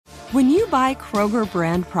When you buy Kroger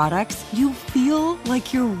brand products, you feel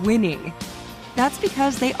like you're winning. That's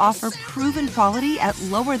because they offer proven quality at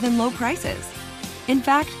lower than low prices. In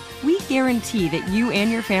fact, we guarantee that you and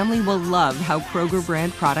your family will love how Kroger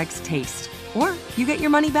brand products taste, or you get your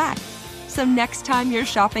money back. So next time you're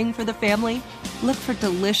shopping for the family, look for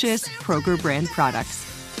delicious Kroger brand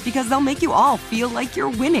products, because they'll make you all feel like you're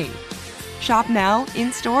winning. Shop now,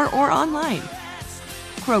 in-store, or online.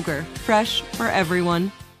 Kroger, fresh for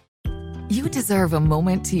everyone. You deserve a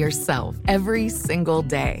moment to yourself every single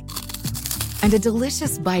day. And a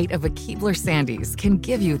delicious bite of a Keebler Sandies can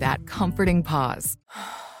give you that comforting pause.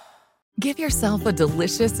 Give yourself a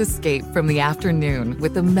delicious escape from the afternoon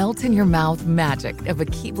with the melt-in-your-mouth magic of a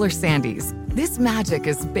Keebler Sandies. This magic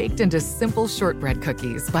is baked into simple shortbread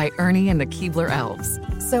cookies by Ernie and the Keebler Elves.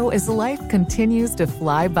 So as life continues to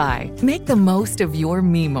fly by, make the most of your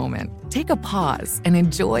me moment. Take a pause and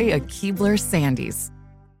enjoy a Keebler Sandies.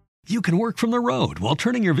 You can work from the road while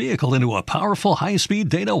turning your vehicle into a powerful high-speed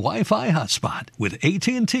data Wi-Fi hotspot with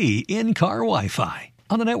AT&T in-car Wi-Fi.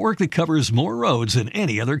 On a network that covers more roads than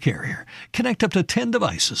any other carrier. Connect up to 10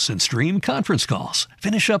 devices and stream conference calls.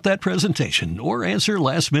 Finish up that presentation or answer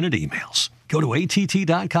last-minute emails. Go to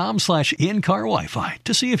att.com/in-car Wi-Fi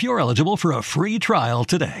to see if you're eligible for a free trial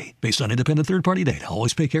today. Based on independent third-party data,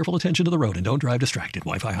 always pay careful attention to the road and don't drive distracted.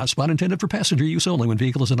 Wi-Fi hotspot intended for passenger use only when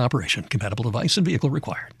vehicle is in operation. Compatible device and vehicle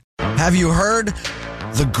required. Have you heard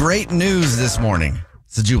the great news this morning?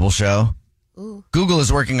 It's the Jubal Show. Ooh. Google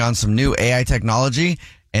is working on some new AI technology,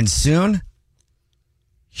 and soon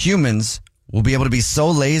humans will be able to be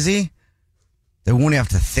so lazy that we won't have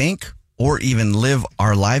to think or even live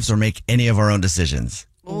our lives or make any of our own decisions.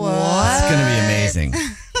 What? It's going to be amazing.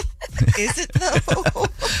 Is it though?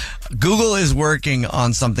 Google is working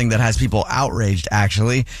on something that has people outraged,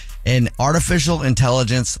 actually, an artificial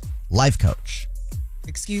intelligence life coach.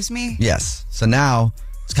 Excuse me? Yes. So now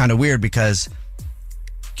it's kind of weird because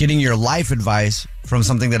getting your life advice from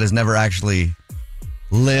something that has never actually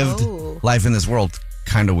lived life in this world,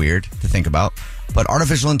 kind of weird to think about. But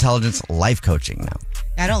artificial intelligence life coaching now.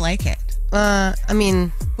 I don't like it. I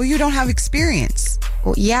mean... Well, you don't have experience.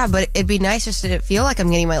 Well, yeah, but it'd be nice just to feel like I'm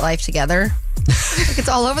getting my life together. Like it's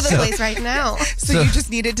all over the place right now. So you just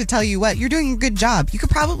needed to tell you what? You're doing a good job. You could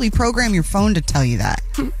probably program your phone to tell you that.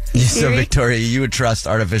 So, Victoria, you would trust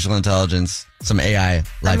artificial intelligence, some AI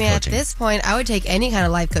life coaching. At this point, I would take any kind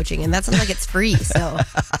of life coaching, and that sounds like it's free, so...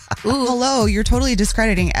 Ooh. Hello, you're totally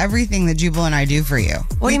discrediting everything that Jubal and I do for you.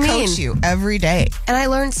 What do you mean? We coach you every day. And I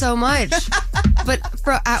learn so much. But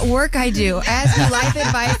at work, I do. I ask you life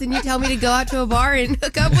advice, and you tell me to go out to a bar and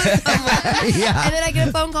hook up with someone. Yeah. And then I get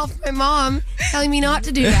a phone call from my mom telling me not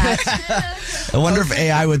to do that. I wonder if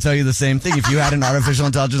AI would tell you the same thing. If you had an artificial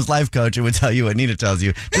intelligence life coach, it would tell you what Nina tells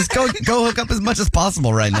you. Just go hook up as much as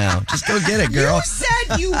possible right now. Just go get it, girl. You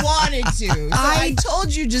said you wanted to, so I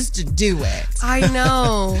told you just to do it. I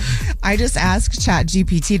know. I just asked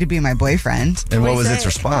ChatGPT to be my boyfriend. And what was its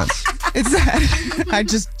response? It said, I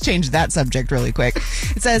just changed that subject really quick.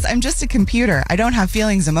 It says, I'm just a computer. I don't have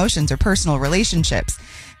feelings, emotions, or personal relationships.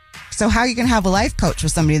 So how you can have a life coach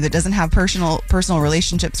with somebody that doesn't have personal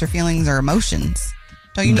relationships or feelings or emotions?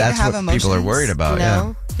 Don't you need to have emotions? That's what people are worried about,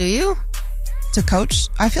 No. Do you? To coach?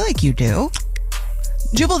 I feel like you do.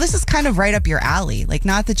 Jubal, this is kind of right up your alley. Like,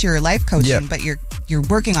 not that you're life coaching, but you're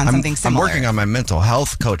working on something similar. I'm working on my mental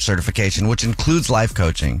health coach certification, which includes life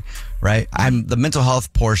coaching, right? I'm the mental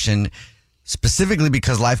health portion specifically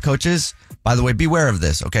because life coaches, by the way, beware of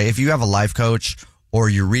this, okay? If you have a life coach or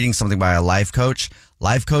you're reading something by a life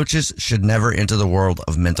coaches should never enter the world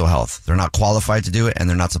of mental health. They're not qualified to do it and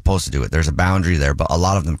they're not supposed to do it. There's a boundary there, but a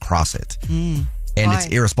lot of them cross it. And it's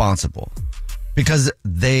irresponsible. Because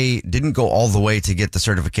they didn't go all the way to get the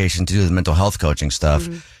certification to do the mental health coaching stuff.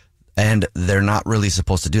 Mm-hmm. And they're not really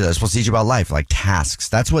supposed to do that. They're supposed to teach you about life, like tasks.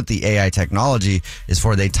 That's what the AI technology is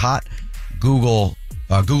for. They taught Google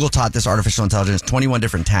taught this artificial intelligence 21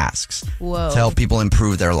 different tasks to help people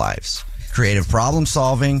improve their lives. Creative problem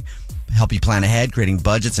solving, help you plan ahead, creating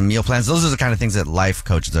budgets and meal plans. Those are the kind of things that life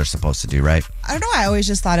coaches are supposed to do, right? I don't know. I always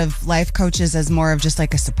just thought of life coaches as more of just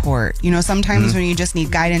like a support. You know, sometimes when you just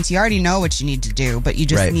need guidance, you already know what you need to do, but you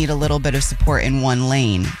just need a little bit of support in one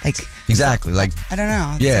lane. Like exactly. Like I don't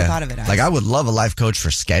know. That's what I thought of it as. Like I would love a life coach for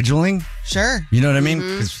scheduling. Sure. You know what I mean?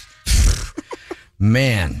 'Cause,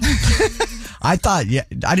 man. I thought,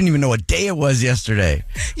 I didn't even know what day it was yesterday.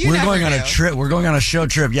 We're going on a trip. We're going on a show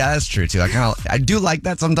trip. Yeah, that's true too. I do like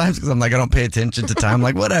that sometimes because I'm like, I don't pay attention to time.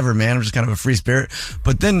 Like, whatever, man. I'm just kind of a free spirit.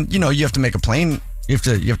 But then, you have to make a plane,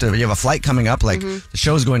 You have a flight coming up. Like the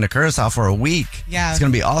show's going to Curacao for a week. Yeah. It's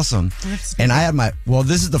going to be awesome. And I had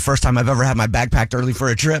this is the first time I've ever had my bag packed early for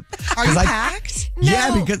a trip. Are you packed?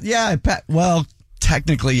 Yeah, I packed. Well,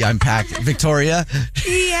 technically I'm packed. Victoria.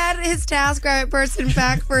 He had his TaskRabbit person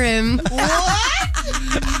pack for him. What?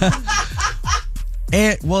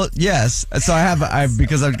 And yes. So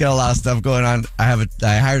because I've got a lot of stuff going on. I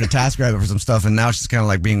hired a TaskRabbit for some stuff, and now she's kind of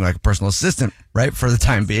like being like a personal assistant, right, for the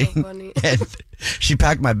time being. So funny. And she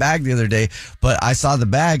packed my bag the other day, but I saw the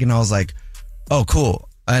bag and I was like, "Oh, cool."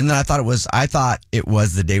 And then I thought it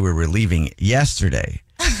was the day we were leaving yesterday,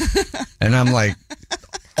 and I'm like,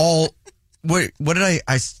 What did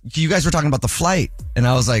you guys were talking about the flight, and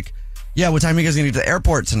I was like, "Yeah, what time are you guys gonna get to the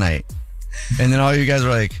airport tonight?" And then all you guys were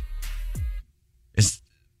like, "It's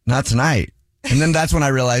not tonight." And then that's when I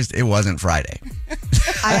realized it wasn't Friday.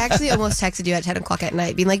 I actually almost texted you at 10 o'clock at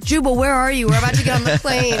night being like, Jubal, where are you? We're about to get on the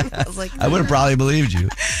plane. I was like, I would have probably believed you.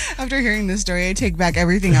 After hearing this story, I take back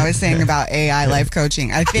everything I was saying about AI life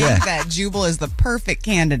coaching. I think that Jubal is the perfect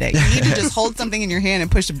candidate. You need to just hold something in your hand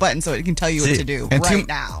and push a button so it can tell you what to do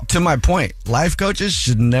now. To my point, life coaches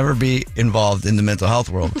should never be involved in the mental health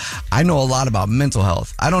world. I know a lot about mental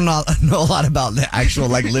health. I don't know a lot about the actual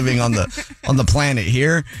like living on the planet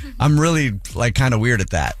here. I'm really like kind of weird at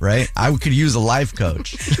that, right? I could use a life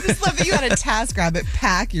coach. I just love that you had a TaskRabbit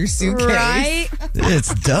pack your suitcase. right?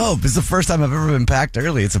 It's dope. It's the first time I've ever been packed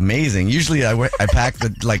early. It's amazing. Usually I pack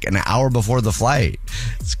like an hour before the flight.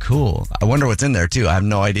 It's cool. I wonder what's in there too. I have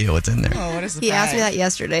no idea what's in there. Oh, what is the He asked me that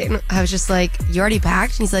yesterday, and I was just like, you already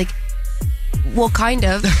packed? And he's like, well, kind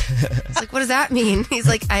of. I was like, what does that mean? He's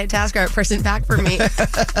like, I had a TaskRabbit person pack for me.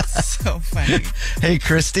 So funny. Hey,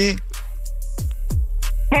 Christy.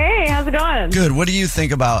 Hey, how's it going? Good. What do you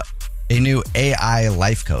think about a new AI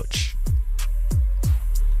life coach?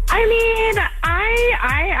 I mean,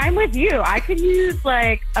 I'm with you. I could use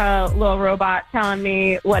like a little robot telling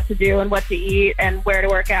me what to do and what to eat and where to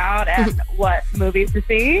work out and what movies to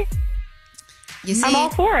see. You see, I'm all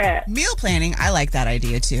for it. Meal planning, I like that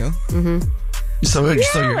idea too. So you're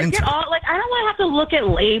like into get it. all like I don't want to have to look at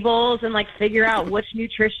labels and like figure out which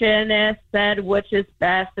nutritionist said which is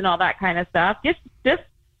best and all that kind of stuff. Just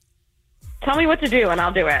tell me what to do and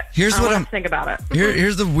I'll do it. Here's what I'm think about it.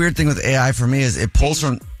 Here's the weird thing with AI for me is it pulls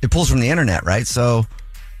from the internet, right? So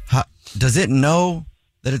does it know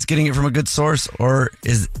that it's getting it from a good source, or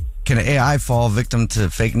can AI fall victim to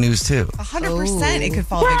fake news too? 100% it could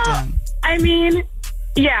fall victim. I mean,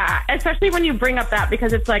 yeah, especially when you bring up that,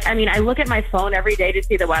 because it's like, I mean, I look at my phone every day to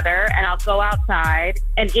see the weather, and I'll go outside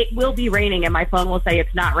and it will be raining and my phone will say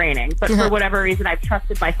it's not raining. But for whatever reason, I've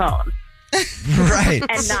trusted my phone. Right.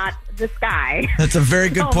 And not the sky. That's a very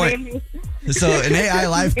good point. So an AI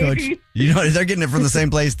life coach, they're getting it from the same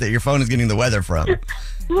place that your phone is getting the weather from.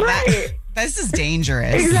 Right. This is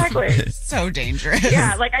dangerous. Exactly. So dangerous.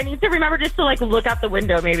 Yeah, like I need to remember just to like look out the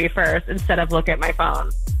window maybe first instead of look at my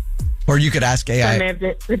phone. Or you could ask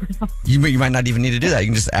AI. You might not even need to do that. You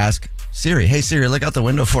can just ask Siri, hey Siri, look out the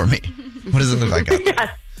window for me. What does it look like out there?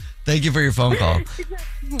 Yes. Thank you for your phone call.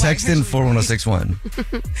 Text in 41061.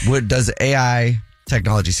 What does AI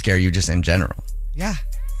technology scare you just in general? Yeah,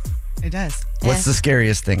 it does. What's the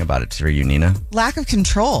scariest thing about it for you, Nina? Lack of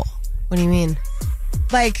control. What do you mean?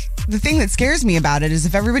 Like, the thing that scares me about it is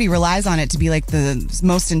if everybody relies on it to be like the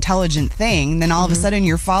most intelligent thing, then all of a sudden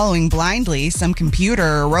you're following blindly some computer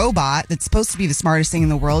or robot that's supposed to be the smartest thing in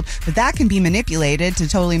the world, but that can be manipulated to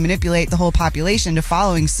totally manipulate the whole population to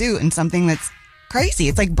following suit in something that's crazy.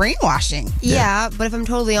 It's like brainwashing. Yeah, but if I'm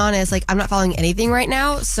totally honest, like I'm not following anything right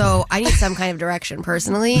now, so I need some kind of direction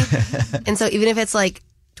personally. And so even if it's like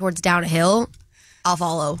towards down a hill, I'll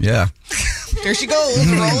follow. Yeah. There she goes,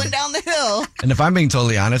 rolling down the hill. And if I'm being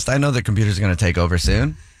totally honest, I know the computer's going to take over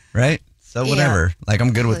soon, right? So whatever. Yeah. Like,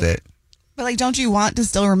 I'm good with it. But like, don't you want to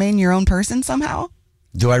still remain your own person somehow?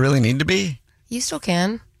 Do I really need to be? You still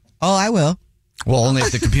can. Oh, I will. Well, only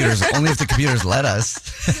if the computers let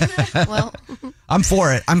us. Well, I'm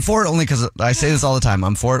for it. I'm for it only because I say this all the time.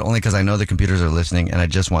 I'm for it only because I know the computers are listening and I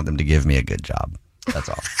just want them to give me a good job. That's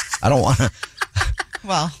all. I don't want to.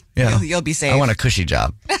 Well, Yeah. you'll be safe. I want a cushy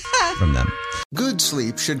job from them. Good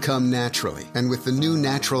sleep should come naturally, and with the new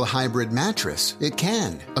Natural Hybrid mattress, it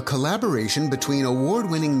can. A collaboration between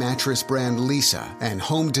award-winning mattress brand Lisa and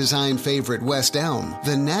home design favorite West Elm,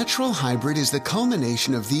 the Natural Hybrid is the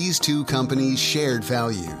culmination of these two companies' shared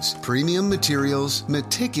values: premium materials,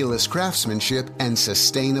 meticulous craftsmanship, and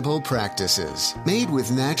sustainable practices. Made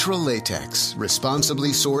with natural latex,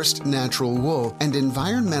 responsibly sourced natural wool, and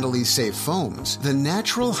environmentally safe foams, the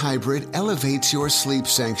Natural Hybrid elevates your sleep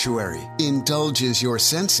sanctuary. Indulge indulges your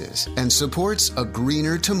senses and supports a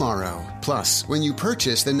greener tomorrow. Plus, when you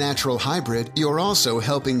purchase the natural hybrid, you're also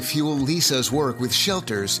helping fuel Lisa's work with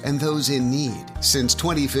shelters and those in need. Since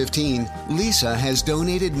 2015, Lisa has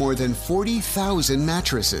donated more than 40,000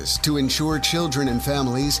 mattresses to ensure children and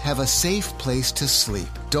families have a safe place to sleep.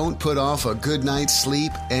 Don't put off a good night's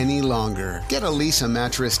sleep any longer. Get a Lisa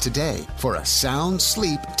mattress today for a sound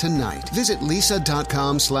sleep tonight. Visit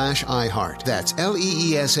lisa.com/iHeart. That's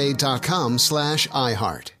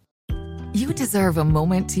LEESA.com/iHeart. You deserve a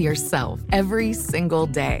moment to yourself every single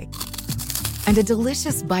day. And a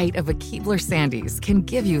delicious bite of a Keebler Sandies can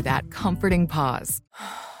give you that comforting pause.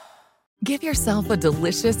 Give yourself a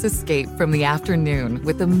delicious escape from the afternoon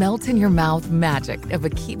with the melt-in-your-mouth magic of a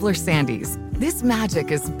Keebler Sandies. This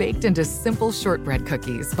magic is baked into simple shortbread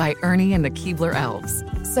cookies by Ernie and the Keebler Elves.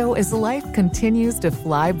 So as life continues to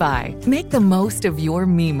fly by, make the most of your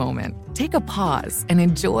me moment. Take a pause and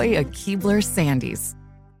enjoy a Keebler Sandies.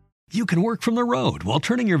 You can work from the road while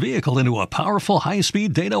turning your vehicle into a powerful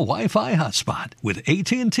high-speed data Wi-Fi hotspot with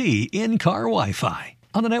AT&T in-car Wi-Fi.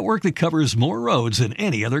 On a network that covers more roads than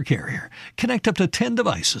any other carrier. Connect up to 10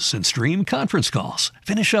 devices and stream conference calls.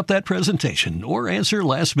 Finish up that presentation or answer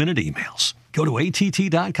last-minute emails. Go to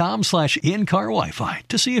att.com/in-car Wi-Fi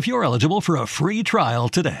to see if you're eligible for a free trial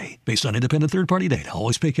today. Based on independent third-party data,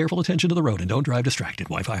 always pay careful attention to the road and don't drive distracted.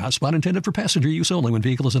 Wi-Fi hotspot intended for passenger use only when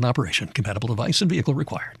vehicle is in operation. Compatible device and vehicle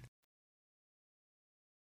required.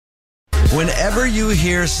 Whenever you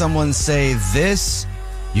hear someone say this,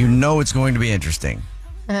 you know it's going to be interesting.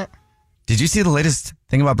 Did you see the latest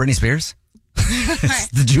thing about Britney Spears? It's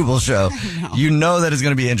the Jubal show. You know that it's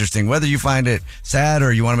going to be interesting. Whether you find it sad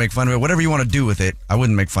or you want to make fun of it, whatever you want to do with it, I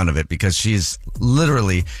wouldn't make fun of it because she's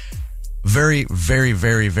literally very, very,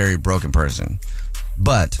 very, very broken person.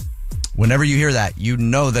 But whenever you hear that, you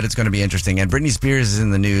know that it's going to be interesting. And Britney Spears is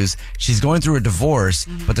in the news. She's going through a divorce,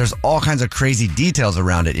 but there's all kinds of crazy details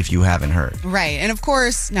around it if you haven't heard. Right. And of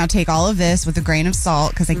course, now take all of this with a grain of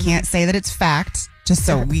salt because I can't say that it's fact, just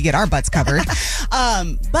so we get our butts covered.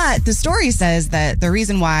 But the story says that the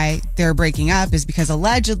reason why they're breaking up is because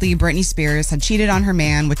allegedly Britney Spears had cheated on her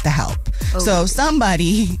man with the help. Oh. So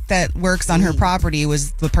somebody that works on her property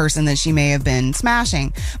was the person that she may have been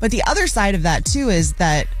smashing. But the other side of that too is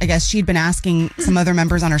that I guess she'd been asking some other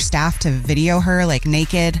members on her staff to video her like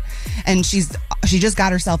naked, and she just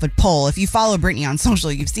got herself a pole. If you follow Britney on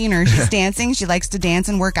social, you've seen her. She's dancing. She likes to dance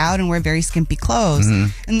and work out and wear very skimpy clothes.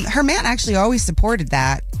 And her man actually always supported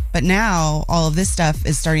that. But now all of this stuff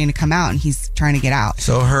is starting to come out and he's trying to get out.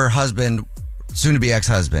 So her husband, soon to be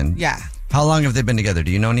ex-husband. Yeah. How long have they been together?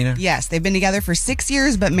 Do you know, Nina? Yes, they've been together for 6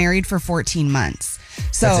 years, but married for 14 months.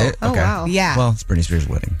 So, that's it? Oh, okay. wow. Yeah. Well, it's Britney Spears'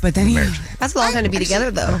 wedding. But then That's a long time to be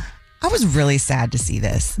together, though. I was really sad to see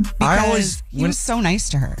this because he was so nice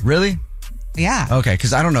to her. Really? Yeah. Okay,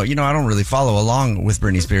 because I don't know. I don't really follow along with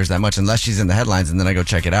Britney Spears that much unless she's in the headlines and then I go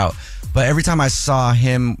check it out. But every time I saw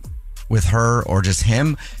him with her or just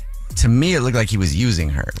him, to me, it looked like he was using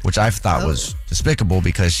her, which I thought was despicable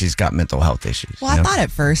because she's got mental health issues. Well, I thought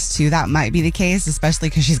at first, too, that might be the case, especially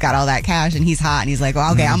because she's got all that cash and he's hot and he's like,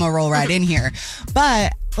 well, okay, I'm going to roll right in here.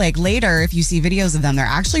 But like later, if you see videos of them, they're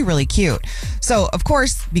actually really cute. So, of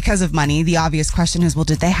course, because of money, the obvious question is, well,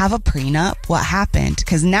 did they have a prenup? What happened?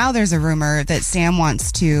 Because now there's a rumor that Sam wants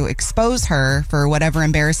to expose her for whatever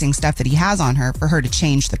embarrassing stuff that he has on her for her to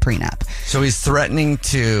change the prenup. So he's threatening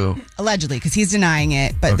to... Allegedly, because he's denying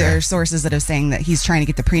it, but there are sources that are saying that he's trying to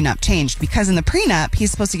get the prenup changed because in the prenup, he's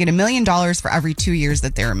supposed to get $1 million for every 2 years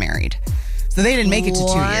that they were married. So they didn't make it to 2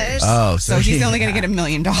 years. Oh, so he's only going to get $1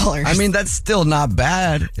 million. I mean, that's still not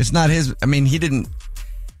bad. It's not his. I mean, he didn't.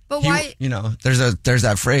 But why? There's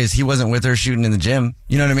that phrase. He wasn't with her shooting in the gym.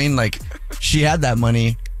 You know what I mean? Like, she had that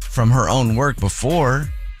money from her own work before.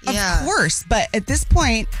 Yeah. Of course, but at this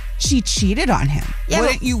point, she cheated on him. Yeah,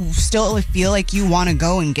 Wouldn't you still feel like you want to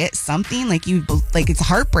go and get something? Like it's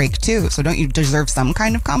heartbreak too. So don't you deserve some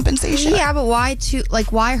kind of compensation? Yeah, but why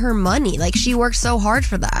why her money? Like she worked so hard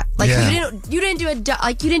for that. Like you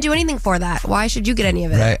didn't do anything for that. Why should you get any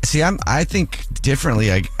of it? Right. See, I think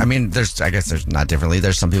differently. I mean, there's not differently.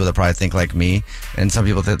 There's some people that probably think like me, and some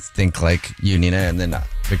people that think like you, Nina, and then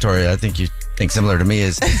Victoria. I think you think similar to me.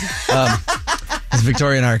 Because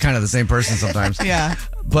Victoria and I are kind of the same person sometimes. Yeah.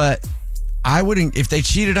 But I wouldn't, if they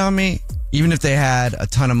cheated on me, even if they had a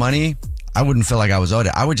ton of money, I wouldn't feel like I was owed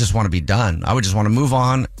it. I would just want to be done. I would just want to move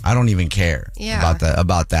on. I don't even care about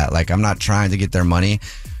that. Like, I'm not trying to get their money.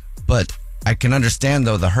 But I can understand,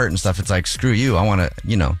 though, the hurt and stuff. It's like, screw you. I want to,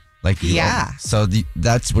 Like, Yeah. So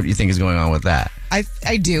that's what you think is going on with that.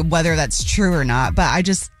 I do, whether that's true or not. But I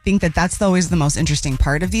just think that that's always the most interesting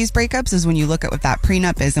part of these breakups is when you look at what that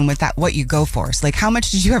prenup is and with that what you go for. So, like, how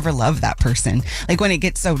much did you ever love that person? Like, when it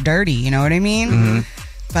gets so dirty, you know what I mean? Mm-hmm.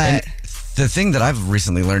 But and the thing that I've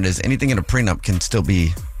recently learned is anything in a prenup can still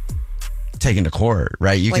be taken to court,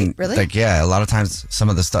 right? You Wait, can, really? like, yeah, a lot of times some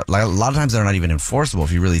of the stuff, like a lot of times they're not even enforceable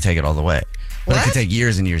if you really take it all the way. But it could take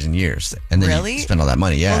years and years and years. And then Really? you spend all that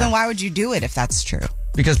money, yeah. well, then why would you do it if that's true?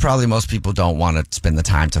 Because probably most people don't want to spend the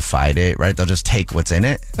time to fight it, right? They'll just take what's in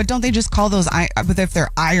it. But don't they just call those? But if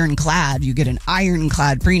they're ironclad, you get an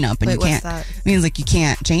ironclad prenup, and Wait, you what's can't. that? Means like you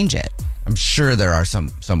can't change it. I'm sure there are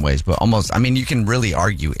some ways, but almost, I mean, you can really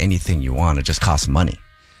argue anything you want. It just costs money.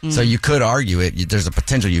 So you could argue it. There's a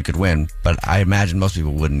potential you could win, but I imagine most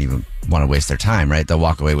people wouldn't even want to waste their time, right? They'll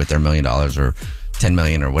walk away with their $1 million or $10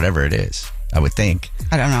 million or whatever it is, I would think.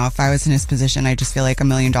 I don't know. If I was in his position, I just feel like $1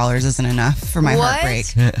 million isn't enough for my What?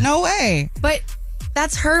 heartbreak. No way. But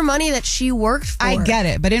that's her money that she worked for. I get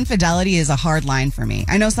it, but infidelity is a hard line for me.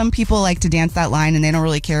 I know some people like to dance that line and they don't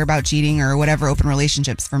really care about cheating or whatever open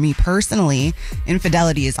relationships. For me personally,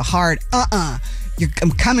 infidelity is a hard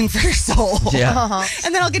I'm coming for your soul. Yeah.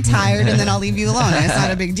 And then I'll get tired and then I'll leave you alone and it's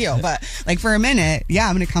not a big deal. But like for a minute, yeah,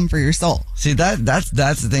 I'm going to come for your soul. See, that's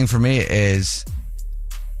the thing for me is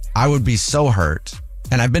I would be so hurt,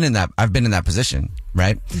 and I've been in that position,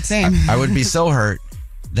 right? Same. I would be so hurt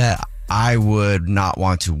that I would not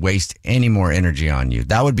want to waste any more energy on you.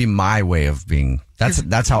 That would be my way of being.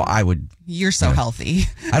 That's how I would. You're so healthy.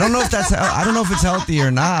 I don't know if it's healthy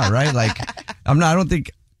or not, right? Like I don't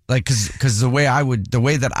think like because the way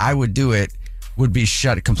that I would do it would be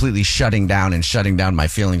completely shutting down my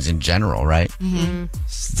feelings in general, right? Mm-hmm.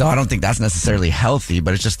 So I don't think that's necessarily healthy,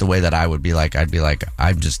 but it's just the way that I would be like, I'd be like,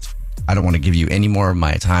 I don't want to give you any more of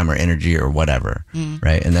my time or energy or whatever,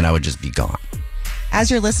 right? And then I would just be gone. As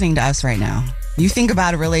you're listening to us right now, you think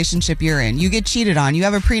about a relationship you're in, you get cheated on, you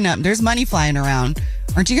have a prenup, there's money flying around.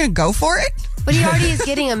 Aren't you going to go for it? But he already is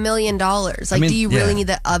getting $1 million. Like, I mean, do you really yeah. need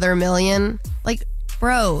that other $1 million? Like,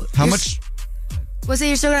 bro. How much? Well, say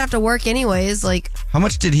you're still going to have to work anyways. Like, How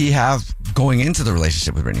much did he have going into the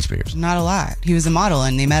relationship with Britney Spears? Not a lot. He was a model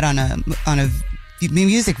and they met on a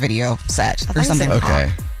music video set or he was something. a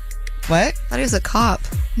Okay. What? I thought he was a cop.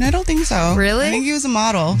 No, I don't think so. Really? I think he was a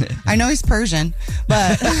model. I know he's Persian,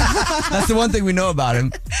 but That's the one thing we know about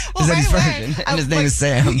him is that he's right Persian, away, and his name is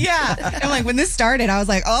Sam. Yeah. And like when this started, I was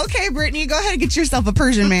like, okay, Brittany, go ahead and get yourself a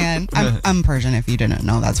Persian man. I'm Persian if you didn't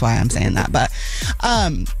know. That's why I'm saying that. But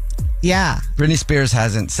yeah. Britney Spears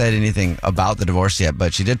hasn't said anything about the divorce yet,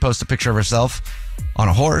 but she did post a picture of herself on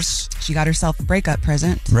a horse. She got herself a breakup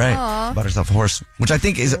present. Right. Bought herself a horse, which I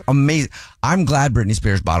think is amazing. I'm glad Britney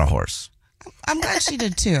Spears bought a horse. I'm glad she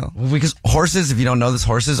did too. Well, because horses, if you don't know this,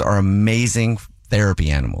 horses are amazing therapy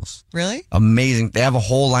animals. Really? Amazing. They have a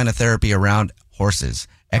whole line of therapy around horses.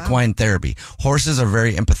 Equine therapy. Horses are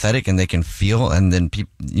very empathetic and they can feel, and then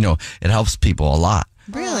people, it helps people a lot.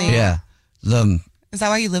 Really? Yeah. Is that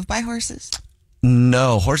why you live by horses?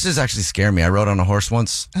 No, horses actually scare me. I rode on a horse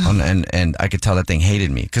once, and I could tell that thing hated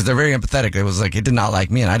me because they're very empathetic. It was like it did not like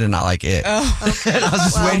me, and I did not like it. Oh. And I was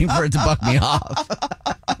just waiting for it to buck me off.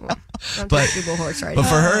 But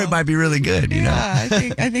for her, it might be really good. Yeah,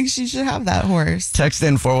 I think she should have that horse. Text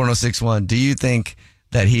in 41061. Do you think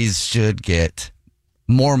that he should get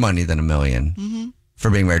more money than $1 million for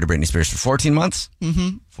being married to Britney Spears for 14 months?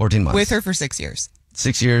 Mm-hmm. 14 months With her for 6 years.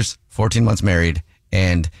 6 years, 14 months married,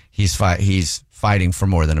 and he's fighting for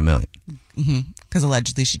more than $1 million. Because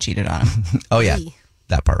allegedly she cheated on him. Oh yeah,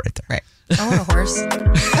 that part right there. Right. I want a horse.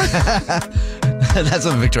 That's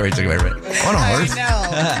what Victoria took away from it. I want a horse.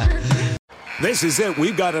 I know. This is it.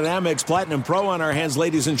 We've got an Amex Platinum Pro on our hands,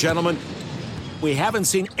 ladies and gentlemen. We haven't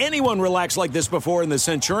seen anyone relax like this before in the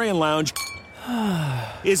Centurion Lounge.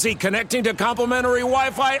 Is he connecting to complimentary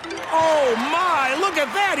Wi-Fi? Oh, my. Look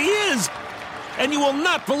at that. He is. And you will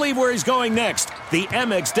not believe where he's going next. The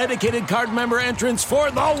Amex dedicated card member entrance for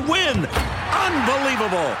the win.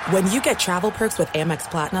 Unbelievable. When you get travel perks with Amex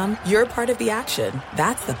Platinum, you're part of the action.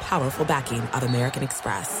 That's the powerful backing of American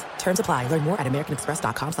Express. Terms apply. Learn more at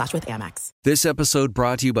americanexpress.com/withAmex. This episode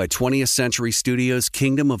brought to you by 20th Century Studios'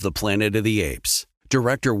 Kingdom of the Planet of the Apes.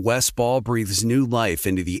 Director Wes Ball breathes new life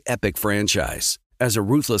into the epic franchise. As a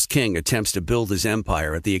ruthless king attempts to build his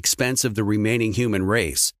empire at the expense of the remaining human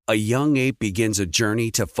race, a young ape begins a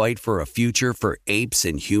journey to fight for a future for apes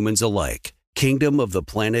and humans alike. Kingdom of the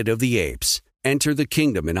Planet of the Apes. Enter the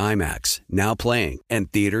kingdom in IMAX, now playing,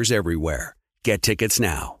 and theaters everywhere. Get tickets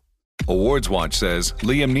now. Awards Watch says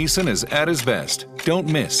Liam Neeson is at his best. Don't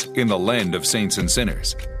miss In the Land of Saints and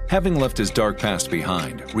Sinners. Having left his dark past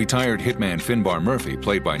behind, retired hitman Finbar Murphy,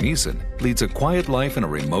 played by Neeson, leads a quiet life in a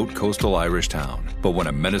remote coastal Irish town. But when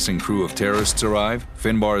a menacing crew of terrorists arrive,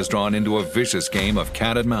 Finbar is drawn into a vicious game of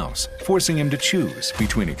cat and mouse, forcing him to choose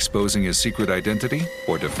between exposing his secret identity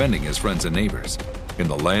or defending his friends and neighbors. In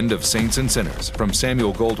the Land of Saints and Sinners, from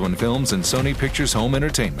Samuel Goldwyn Films and Sony Pictures Home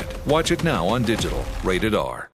Entertainment. Watch it now on digital. Rated R.